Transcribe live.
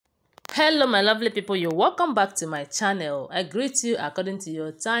Hello my lovely people, you're welcome back to my channel. I greet you according to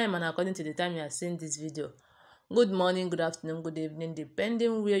your time and according to the time you are seeing this video. Good morning, good afternoon, good evening,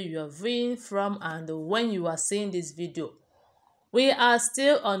 depending where you are viewing from and when you are seeing this video. We are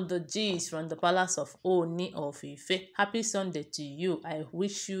still on the gist from the palace of Ooni of Ife. Happy Sunday to you. I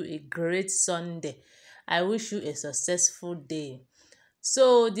wish you a great Sunday. I wish you a successful day.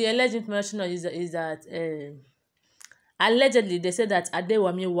 So the alleged information is that allegedly they said that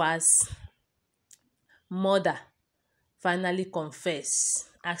Adeawamiwa's mother finally confessed,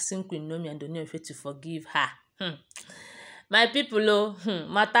 asking Queen Naomi and Ooni of Ife to forgive her. My people,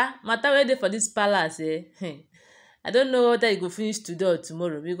 matter wey dey for this palace, I don't know whether e go finish today or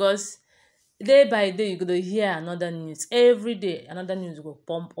tomorrow, because day by day you go dey hear another news. Every day another news go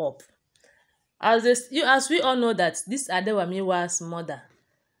pump up. As we all know that this Adeawamiwa's mother,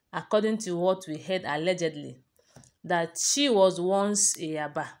 according to what we heard allegedly, that she was once a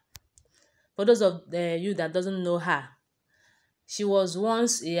Agba. For those of you that doesn't know her, she was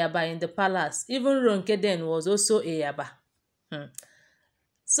once a Agba in the palace. Even Ronke then was also a Agba.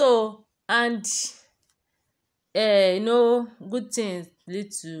 So, and good things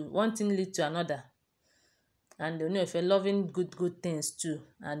lead to one thing lead to another. And Ooni of Ife loving good things too,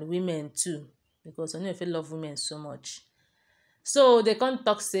 and women too, because Ooni of Ife love women so much. So they can't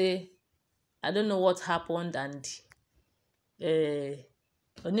talk say, I don't know what happened, and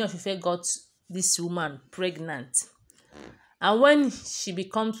Ooni of Ife got this woman pregnant. And when she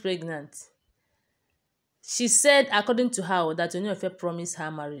becomes pregnant, she said, according to her, that Ooni of Ife promised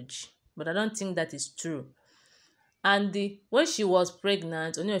her marriage. But I don't think that is true. And when she was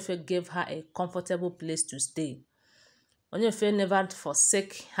pregnant, Ooni of Ife gave her a comfortable place to stay. Ooni of Ife never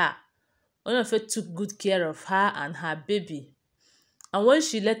forsake her. Ooni of Ife took good care of her and her baby. And when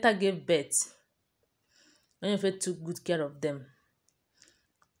she later gave birth, Ooni of Ife took good care of them.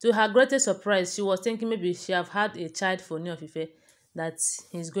 To her greatest surprise, she was thinking maybe she have had a child for Ooni of Ife, that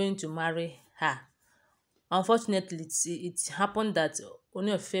he's going to marry her. Unfortunately, it happened that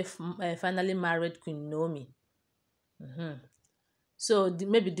Ooni of Ife finally married Queen Naomi. So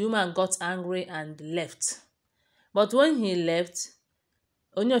maybe the woman got angry and left. But when he left,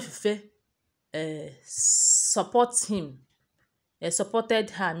 Ooni of Ife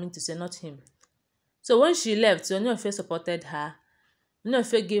supported her, I mean to say, not him. So when she left, Ooni of Ife supported her. Ooni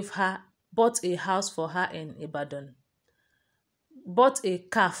of Ife bought a house for her in Ibadan, bought a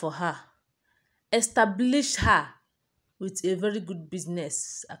car for her, established her with a very good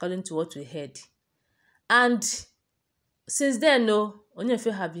business, according to what we heard. And since then, Ooni of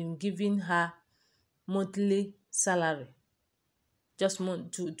Ife have been giving her monthly salary, just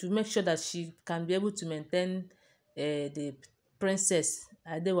to make sure that she can be able to maintain the princess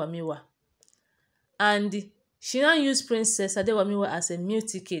Adeawamiwa. And she now used Princess Adeawamiwa as a meal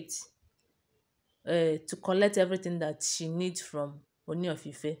ticket to collect everything that she needs from Ooni of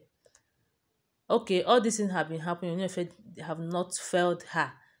Ife. Okay, all these things have been happening. Ooni of Ife have not failed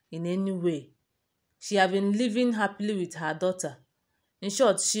her in any way. She have been living happily with her daughter. In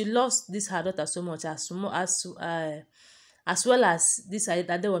short, she loves this her daughter so much, as well as this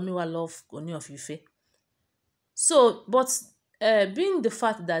Adeawamiwa love Ooni of Ife. So, but being the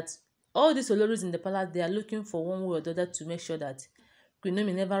fact that all these oloris in the palace, they are looking for one way or the other to make sure that Queen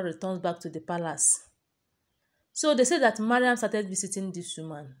Naomi never returns back to the palace. So they say that Mariam started visiting this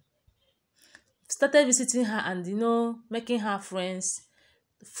woman, started visiting her, and making her friends,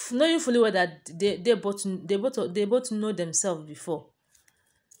 knowing fully well that they both know themselves before.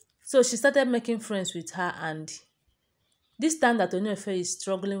 So she started making friends with her, and this time that Ooni of Ife is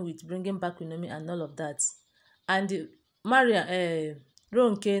struggling with bringing back Queen Naomi and all of that, and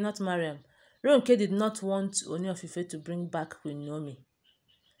Ronke did not want Ooni of Ife to bring back Queen Naomi.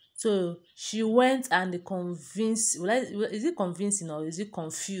 So she went and convinced, is it convincing or is it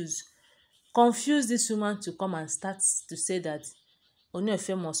confused? Confused this woman to come and start to say that Ooni of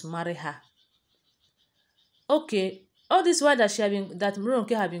Ife must marry her. Okay, all this while that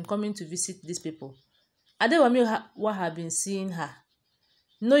Ronke have been coming to visit these people, Adeawamiwa have been seeing her,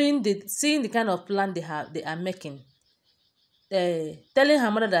 seeing the kind of plan they are making. Telling her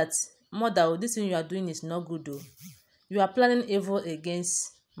mother that, mother, this thing you are doing is not good. You are planning evil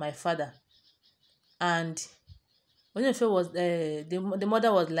against my father. And Ooni of Ife was the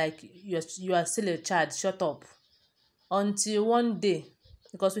mother was like, you are still a child, shut up. Until one day,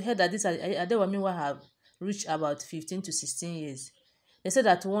 because we heard that this Adeawamiwa have reached about 15 to 16 years. They said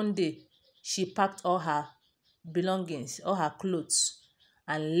that one day she packed all her belongings, all her clothes,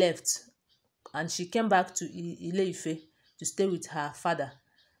 and left. And she came back to Ile-Ife to stay with her father,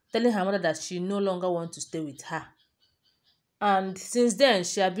 telling her mother that she no longer wants to stay with her. And since then,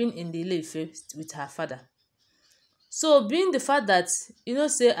 she had been in the Ile-Ife with her father. So being the fact that,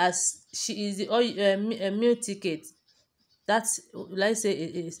 say as she is the meal ticket, that's, let's say,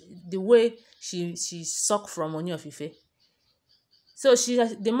 is the way she suck from Ooni of Ife. So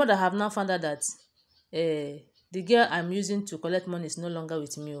the mother have now found out that the girl I'm using to collect money is no longer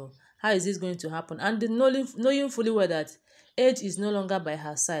with me. Oh. How is this going to happen? And knowing fully well that age is no longer by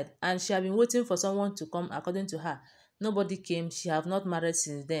her side, and she have been waiting for someone to come. According to her, nobody came. She have not married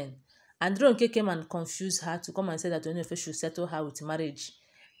since then. And Ronke came and confused her to come and say that Ooni of Ife should settle her with marriage.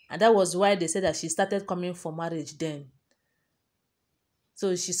 And that was why they said that she started coming for marriage then.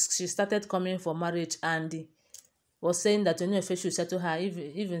 So she started coming for marriage and was saying that Ooni of Ife should settle her.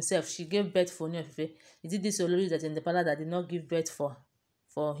 Even self, she gave birth for Ooni of Ife. Is it this Oloris that in the palace that did not give birth for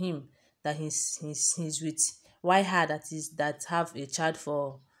him, that he's with? Why her that have a child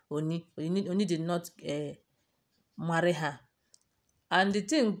for Ooni? Ooni did not marry her. And the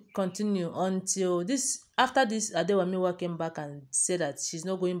thing continued until after this Adeawamiwa came back and said that she's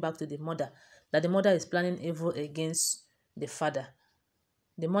not going back to the mother, that the mother is planning evil against the father.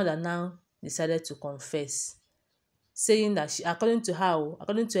 The mother now decided to confess, saying that according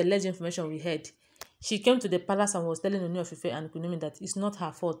to alleged information we heard, she came to the palace and was telling Ooni of Ife and Queen Naomi that it's not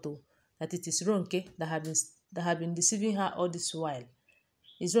her fault though, that it is Ronke that have been deceiving her all this while.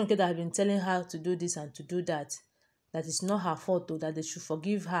 It's Ronke that have been telling her to do this and to do that. That it's not her fault though, that they should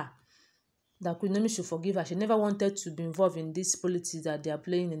forgive her. That Queen Naomi should forgive her. She never wanted to be involved in this politics that they are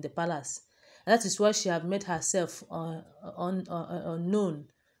playing in the palace. And that is why she have made herself unknown.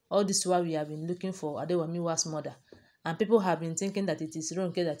 All this while we have been looking for Adeawamiwa's mother. And people have been thinking that it is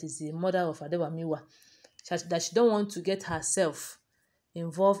Ronke that is the mother of Adeawamiwa. That she don't want to get herself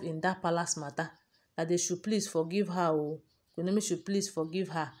involved in that palace matter. That they should please forgive her. Queen Naomi should please forgive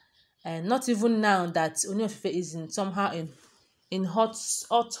her. And not even now that Ooni of Ife is somehow in hot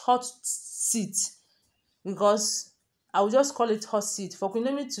seat. Because I will just call it hot seat. For Queen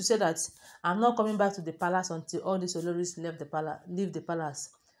Naomi to say that I'm not coming back to the palace until all these Oloris leave the palace.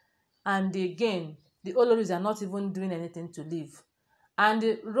 And again, the Oloris are not even doing anything to leave. And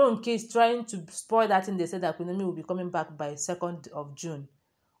the Ronke is trying to spoil that thing. They said that Queen Naomi will be coming back by 2nd of June.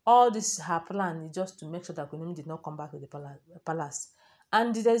 All this her plan is just to make sure that Queen Naomi did not come back to the palace.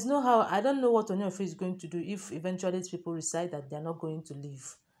 And there's no how, I don't know what Ooni of Ife is going to do if eventually these people decide that they are not going to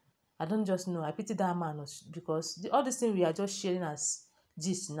leave. I don't just know. I pity that man because all these things we are just sharing as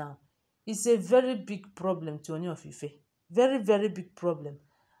gist now. It's a very big problem to Ooni of Ife. Very, very big problem.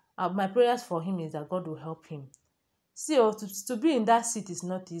 My prayers for him is that God will help him. See, to be in that seat is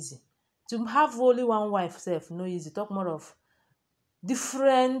not easy. To have only one wife self, no easy. Talk more of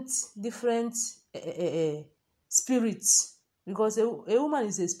different spirits. Because a woman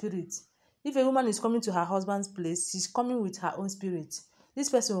is a spirit. If a woman is coming to her husband's place, she's coming with her own spirit. This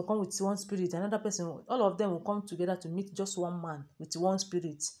person will come with one spirit, another person, all of them will come together to meet just one man with one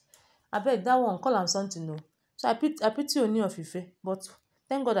spirit. I beg that one, call am something, no. So I pity Ooni of Ife, but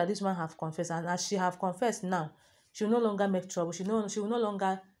thank God that this man have confessed, and as she have confessed now, she will no longer make trouble. She will no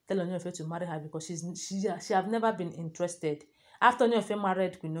longer tell Ooni of Ife to marry her because she have never been interested. After Ooni of Ife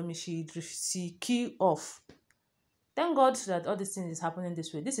married Queen Naomi, she key off. Thank God that all these things is happening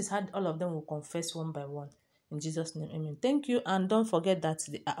this way. This is how all of them will confess one by one. In Jesus' name, amen. Thank you, and don't forget that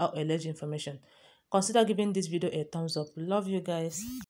the alleged information. Consider giving this video a thumbs up. Love you guys.